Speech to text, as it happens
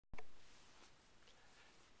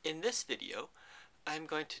In this video, I'm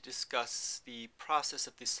going to discuss the process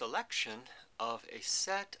of the selection of a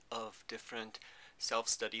set of different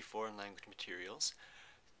self-study foreign language materials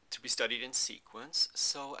to be studied in sequence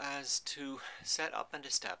so as to set up and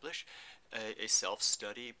establish a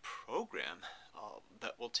self-study program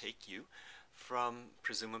that will take you from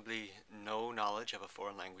presumably no knowledge of a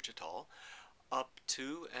foreign language at all up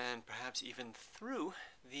to and perhaps even through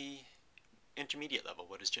the intermediate level,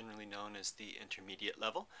 what is generally known as the intermediate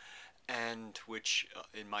level, and which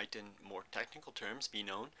it might in more technical terms be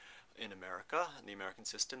known in America, the American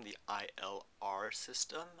system, the ILR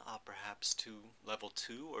system, perhaps to level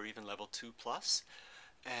 2 or even level 2 plus,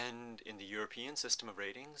 and in the European system of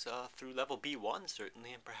ratings through level B1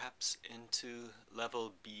 certainly, and perhaps into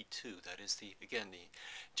level B2. That is again the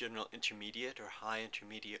general intermediate or high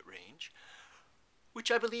intermediate range, which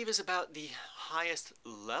I believe is about the highest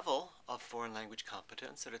level of foreign language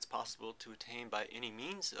competence that it's possible to attain by any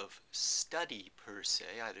means of study per se,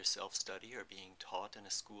 either self-study or being taught in a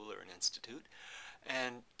school or an institute.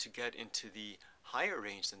 And to get into the higher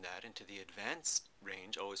range than that, into the advanced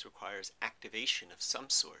range, always requires activation of some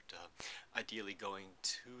sort, ideally going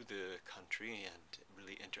to the country and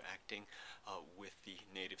really interacting with the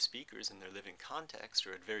native speakers in their living context,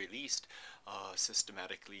 or at very least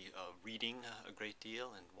systematically reading a great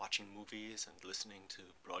deal and watching movies and listening to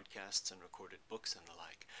broadcasts and recorded books and the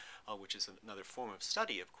like, which is another form of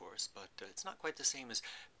study, of course, but it's not quite the same as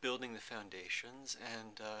building the foundations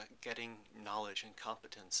and getting knowledge and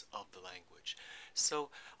competence of the language. So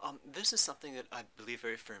this is something that I believe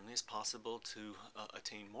very firmly is possible to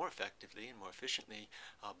attain more effectively and more efficiently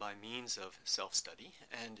by means of self-study,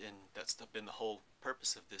 and that's been the whole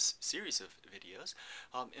purpose of this series of videos.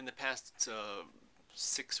 In the past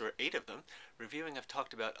 6 or 8 of them, reviewing, I've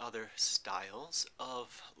talked about other styles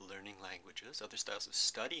of learning languages, other styles of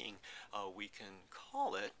studying, we can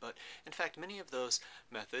call it, but in fact many of those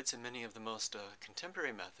methods and many of the most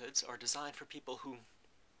contemporary methods are designed for people who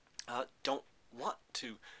don't want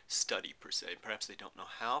to study per se. Perhaps they don't know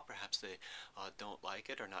how, perhaps they don't like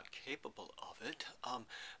it or not capable of it,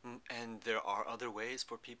 and there are other ways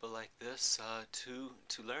for people like this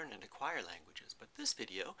to learn and acquire languages. But this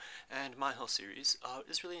video and my whole series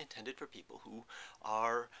is really intended for people who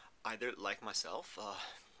are either like myself,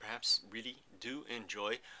 perhaps really do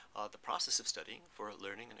enjoy the process of studying for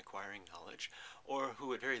learning and acquiring knowledge, or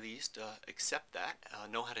who at very least accept that,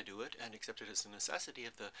 know how to do it, and accept it as a necessity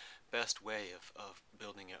of the best way of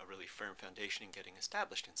building a really firm foundation and getting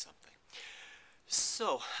established in something.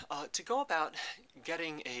 So, to go about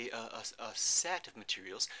getting a set of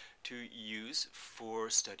materials to use for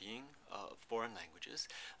studying foreign languages,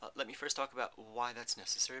 let me first talk about why that's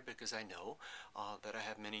necessary, because I know that I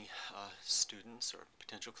have many students or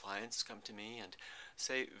potential clients come to me and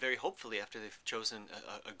say, very hopefully after they've chosen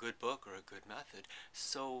a good book or a good method,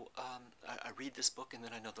 so I read this book and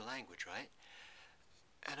then I know the language, right?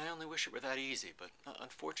 And I only wish it were that easy, but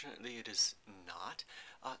unfortunately it is not.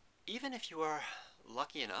 Even if you are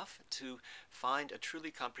lucky enough to find a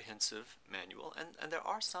truly comprehensive manual, and there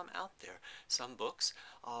are some out there, some books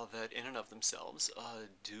that in and of themselves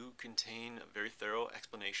do contain very thorough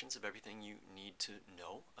explanations of everything you need to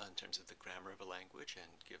know in terms of the grammar of a language,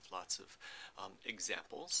 and give lots of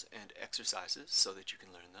examples and exercises so that you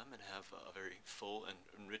can learn them and have a very full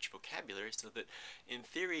and rich vocabulary, so that in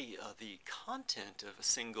theory the content of a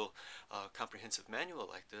single comprehensive manual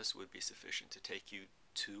like this would be sufficient to take you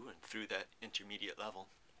to and through that intermediate level.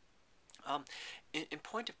 In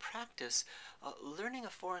point of practice, learning a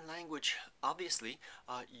foreign language, obviously,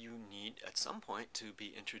 you need at some point to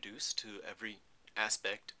be introduced to every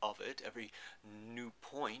aspect of it, every new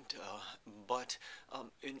point, but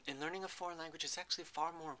in learning a foreign language, it's actually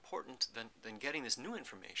far more important than getting this new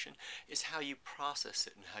information is how you process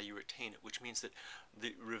it and how you retain it, which means that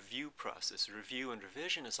the review process, review and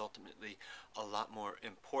revision, is ultimately a lot more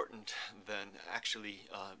important than actually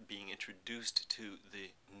being introduced to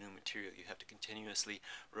the new material. You have to continuously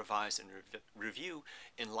revise and review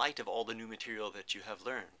in light of all the new material that you have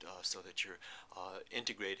learned, so that you're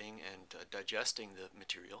integrating and digesting the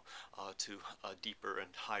material to deeper and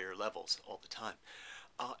higher levels all the time.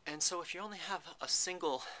 And so if you only have a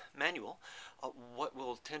single manual, what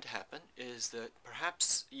will tend to happen is that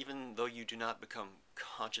perhaps even though you do not become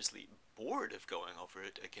consciously bored of going over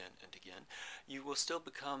it again and again, you will still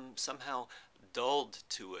become somehow dulled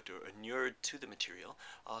to it or inured to the material,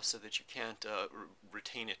 so that you can't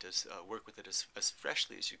retain it work with it as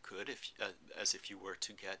freshly as you could as if you were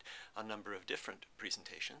to get a number of different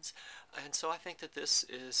presentations. And so I think that this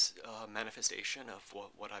is a manifestation of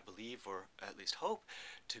what I believe, or at least hope,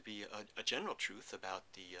 to be a general truth about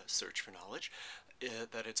the search for knowledge,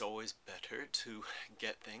 that it's always better to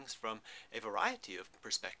get things from a variety of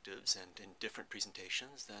perspectives and in different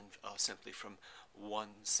presentations than simply from one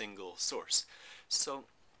single source. So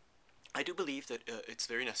I do believe that it's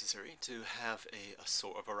very necessary to have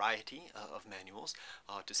a variety of manuals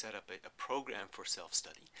to set up a program for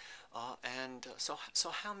self-study.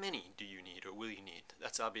 So how many do you need, or will you need?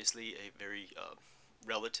 That's obviously a very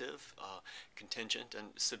relative, contingent, and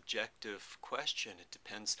subjective question. It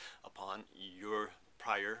depends upon your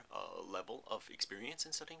prior level of experience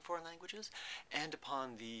in studying foreign languages, and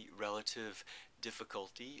upon the relative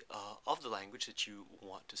difficulty of the language that you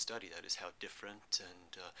want to study. That is, how different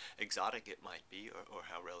and exotic it might be, or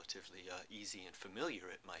how relatively easy and familiar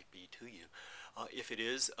it might be to you. If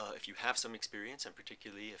you have some experience, and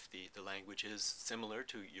particularly if the language is similar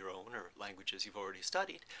to your own or languages you've already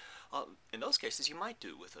studied, in those cases you might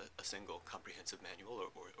do with a single comprehensive manual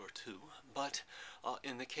or two. But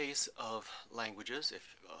in the case of languages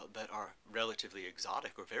that are relatively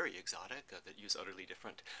exotic or very exotic, that use utterly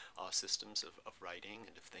different systems of writing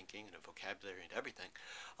and of thinking and of vocabulary and everything,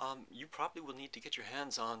 you probably will need to get your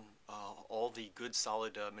hands on all the good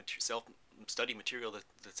solid self-study material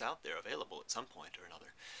that's out there available at some point or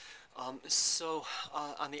another. On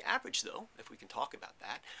the average, though, if we can talk about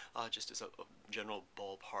that, just as a general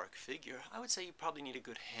ballpark figure, I would say you probably need a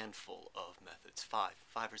good handful of methods,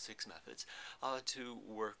 five or six methods, to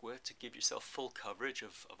work with, to give yourself full coverage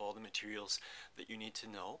of all the materials that you need to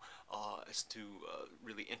know, as to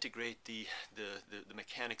really integrate the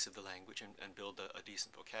mechanics of the language and build a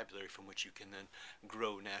decent vocabulary from which you can then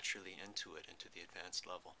grow naturally into the advanced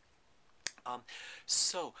level.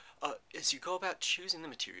 As you go about choosing the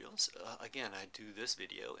materials, again, I do this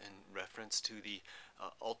video in reference to the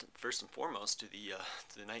first and foremost to the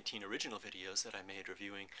 19 original videos that I made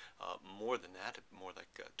reviewing more than that, more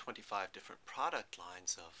like 25 different product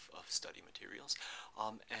lines of study materials.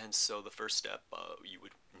 And so the first step you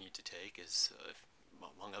would need to take is,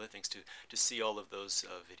 among other things, to see all of those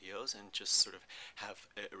videos and just sort of have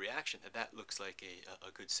a reaction that looks like a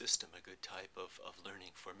good system, a good type of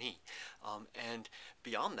learning for me. And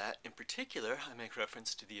beyond that, in particular, I make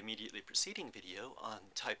reference to the immediately preceding video on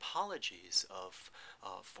typologies of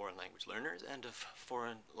foreign language learners and of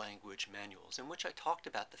foreign language manuals, in which I talked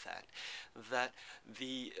about the fact that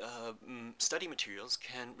the study materials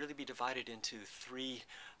can really be divided into three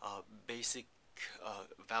basic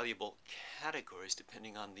valuable categories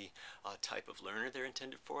depending on the type of learner they're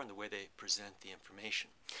intended for and the way they present the information.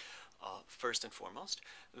 First and foremost,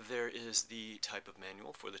 there is the type of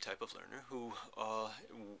manual for the type of learner who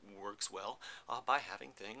works well by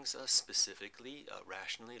having things specifically,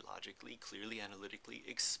 rationally, logically, clearly, analytically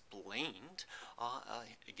explained.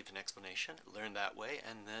 Give an explanation, learn that way,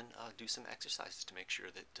 and then do some exercises to make sure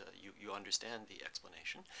that you understand the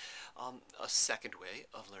explanation. A second way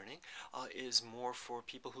of learning is more for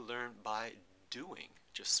people who learn by doing,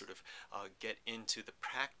 just sort of get into the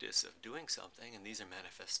practice of doing something, and these are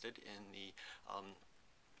manifested in the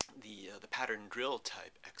pattern drill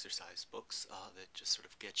type exercise books that just sort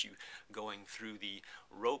of get you going through the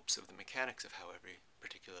ropes of the mechanics of how every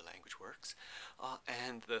particular language works.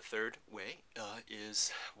 And the third way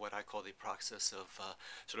is what I call the process of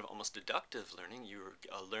sort of almost deductive learning. You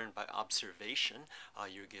learn by observation.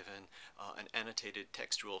 You're given an annotated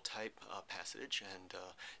textual type passage, and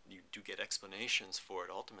you do get explanations for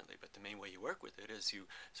it ultimately, but the main way you work with it is you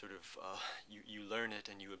sort of you learn it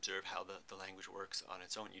and you observe how the language works on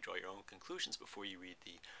its own. You draw your own conclusions before you read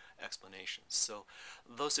the explanations. So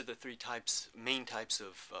those are the three main types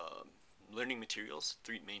of learning materials,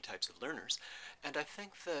 three main types of learners. And I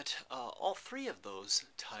think that all three of those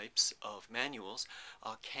types of manuals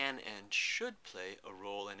can and should play a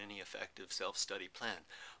role in any effective self-study plan.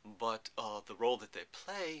 But the role that they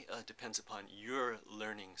play depends upon your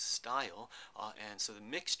learning style, and so the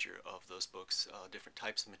mixture of those books, different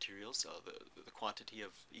types of materials, the quantity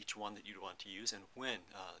of each one that you'd want to use, and when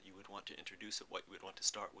you would want to introduce it, what you would want to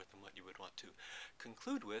start with and what you would want to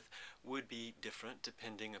conclude with, would be different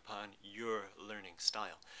depending upon your learning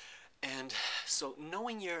style. And so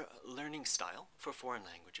knowing your learning style for foreign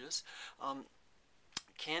languages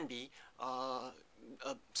can be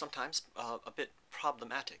sometimes a bit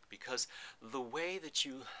problematic, because the way that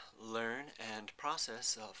you learn and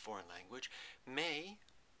process a foreign language may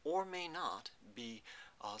or may not be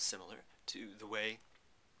similar to the way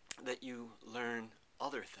that you learn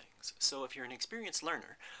other things. So if you're an experienced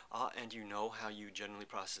learner and you know how you generally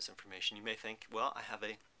process information, you may think, well, I have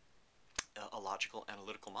a logical,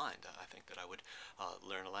 analytical mind. I think that I would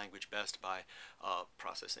learn a language best by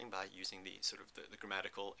processing, by using the sort of the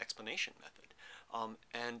grammatical explanation method.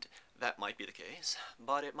 And that might be the case,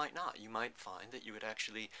 but it might not. You might find that you would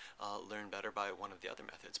actually learn better by one of the other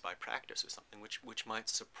methods, by practice or something, which might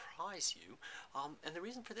surprise you. And the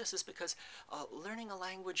reason for this is because learning a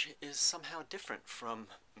language is somehow different from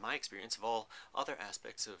my experience of all other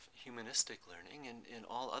aspects of humanistic learning and in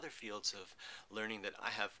all other fields of learning that I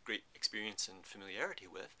have great experience and familiarity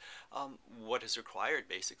with. What is required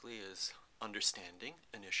basically is understanding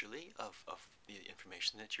initially of the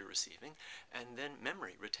information that you're receiving, and then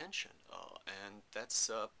memory retention, and that's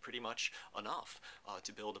pretty much enough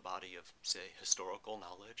to build a body of, say, historical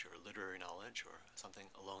knowledge or literary knowledge or something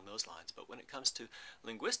along those lines. But when it comes to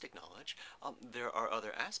linguistic knowledge, there are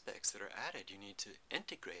other aspects that are added. You need to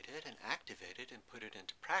integrate it and activate it and put it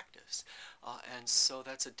into practice, and so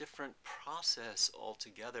that's a different process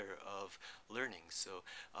altogether of learning. So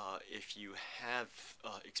if you have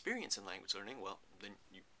experience in language learning, well, then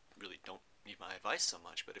you really don't need my advice so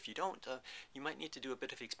much. But if you don't, you might need to do a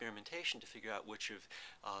bit of experimentation to figure out which of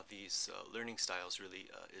these learning styles really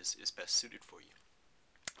is best suited for you.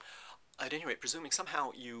 At any rate, presuming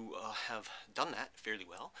somehow you have done that fairly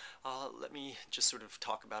well, let me just sort of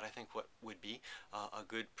talk about, I think, what would be a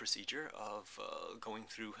good procedure of going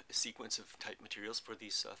through a sequence of type materials for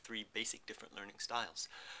these three basic different learning styles.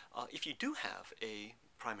 If you do have a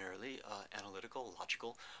primarily analytical,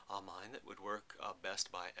 logical mind that would work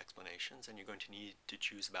best by explanations, and you're going to need to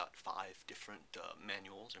choose about 5 different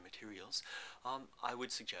manuals or materials, I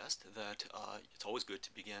would suggest that it's always good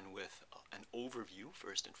to begin with an overview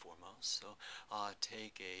first and foremost. So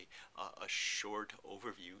take a short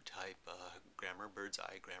overview type grammar, bird's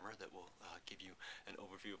eye grammar, that will give you an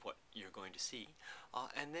overview of what you're going to see.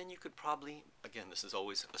 And then you could probably, again, this is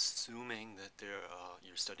always assuming that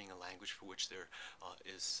you're studying a language for which there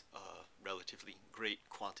is relatively great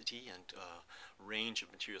quantity and range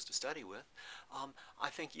of materials to study with. I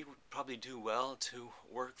think you would probably do well to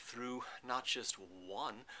work through not just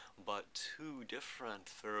one, but 2 different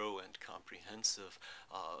thorough and comprehensive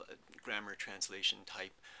grammar translation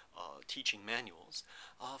type teaching manuals,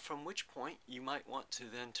 from which point you might want to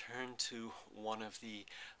then turn to one of the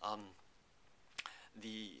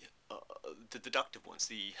deductive ones,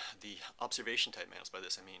 the observation type manuals. By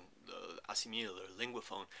this I mean the Assimil or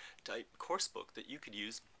Linguaphone type course book that you could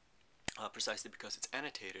use precisely because it's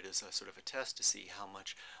annotated as a sort of a test to see how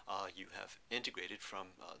much you have integrated from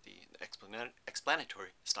the explanatory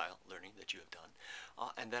style learning that you have done.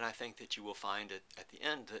 And then I think that you will find at the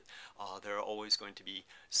end that there are always going to be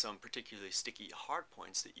some particularly sticky hard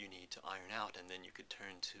points that you need to iron out, and then you could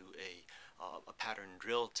turn to a pattern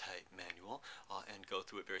drill type manual and go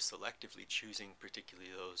through it very selectively, choosing particularly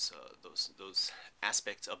those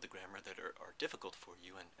aspects of the grammar that are difficult for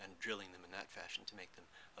you and drilling them in that fashion to make them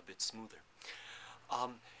a bit smoother.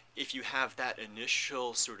 If you have that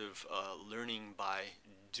initial sort of learning by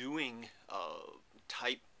doing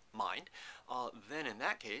type mind, then in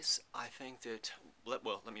that case, I think that,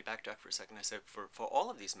 well, let me backtrack for a second. I said for all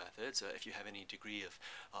of these methods, if you have any degree of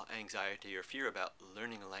anxiety or fear about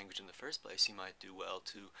learning a language in the first place, you might do well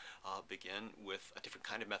to begin with a different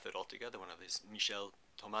kind of method altogether, one of these Michel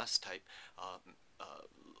Thomas type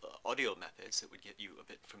audio methods that would get you a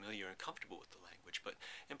bit familiar and comfortable with the language. But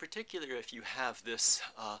in particular, if you have this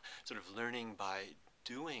sort of learning by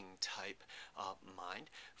doing type mind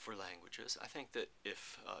for languages, I think that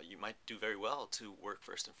if you might do very well to work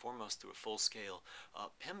first and foremost through a full-scale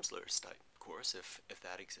Pimsleur's type course, if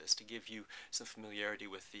that exists, to give you some familiarity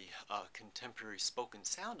with the contemporary spoken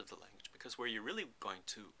sound of the language, because where you're really going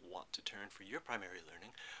to want to turn for your primary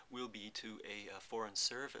learning will be to a Foreign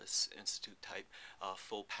Service Institute type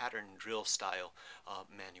full pattern drill style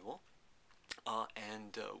manual.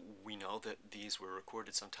 And we know that these were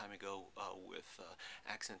recorded some time ago with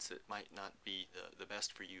accents that might not be the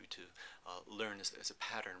best for you to learn as a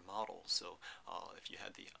pattern model. So if you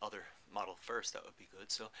had the other model first, that would be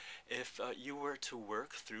good. So if you were to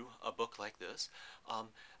work through a book like this,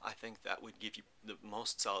 I think that would give you the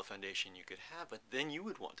most solid foundation you could have. But then you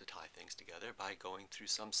would want to tie things together by going through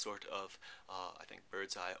some sort of, I think,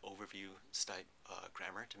 bird's eye overview type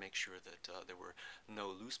grammar to make sure that there were no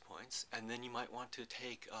loose points. And then you might want to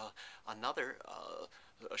take another,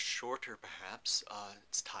 a shorter perhaps,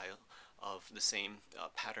 style of the same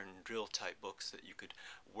pattern drill type books that you could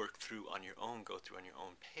work through on your own, go through on your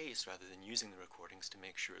own pace, rather than using the recordings to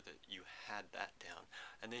make sure that you had that down.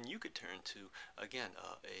 And then you could turn to, again,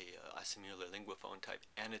 a similar Linguaphone type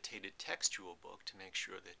annotated textual book to make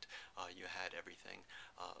sure that you had everything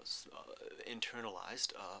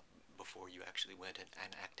internalized before you actually went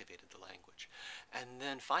and activated the language. And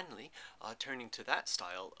then finally, turning to that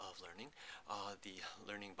style of learning, the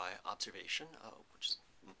learning by observation, which is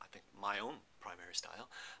I think my own primary style,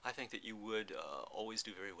 I think that you would always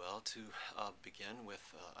do very well to begin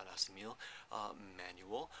with an Assimil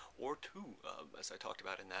manual or two, as I talked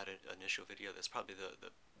about in that initial video. That's probably the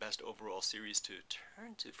best overall series to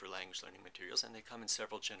turn to for language learning materials, and they come in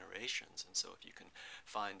several generations. And so if you can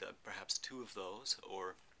find perhaps two of those,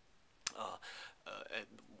 or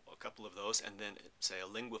a couple of those, and then say a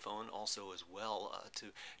Linguaphone also as well, to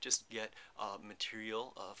just get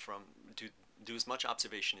material do as much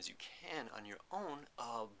observation as you can on your own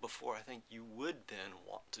before I think you would then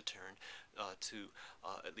want to turn to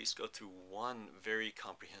at least go through one very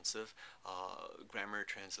comprehensive grammar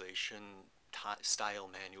translation style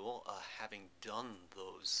manual, having done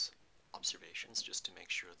those observations, just to make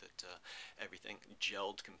sure that everything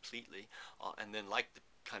gelled completely. And then, like the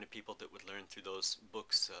kind of people that would learn through those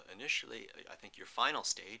books initially, I think your final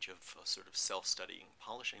stage of sort of self-studying,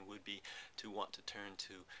 polishing, would be to want to turn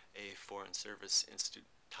to a Foreign Service Institute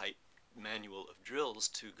type manual of drills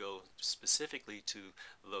to go specifically to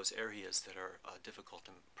those areas that are difficult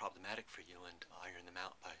and problematic for you, and iron them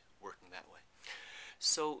out by working that way.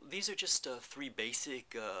 So these are just three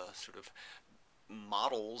basic sort of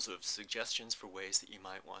models of suggestions for ways that you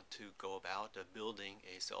might want to go about building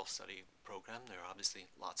a self-study program. There are obviously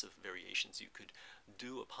lots of variations you could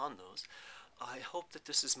do upon those. I hope that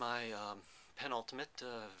this is my penultimate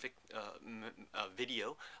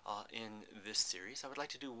video in this series. I would like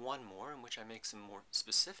to do one more in which I make some more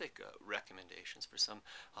specific recommendations for some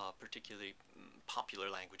particularly popular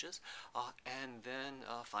languages, and then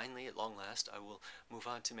finally, at long last, I will move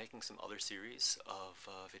on to making some other series of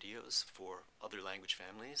videos for other language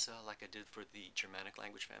families, like I did for the Germanic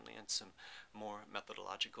language family, and some more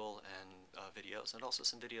methodological and videos, and also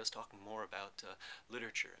some videos talking more about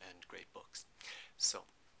literature and great books. So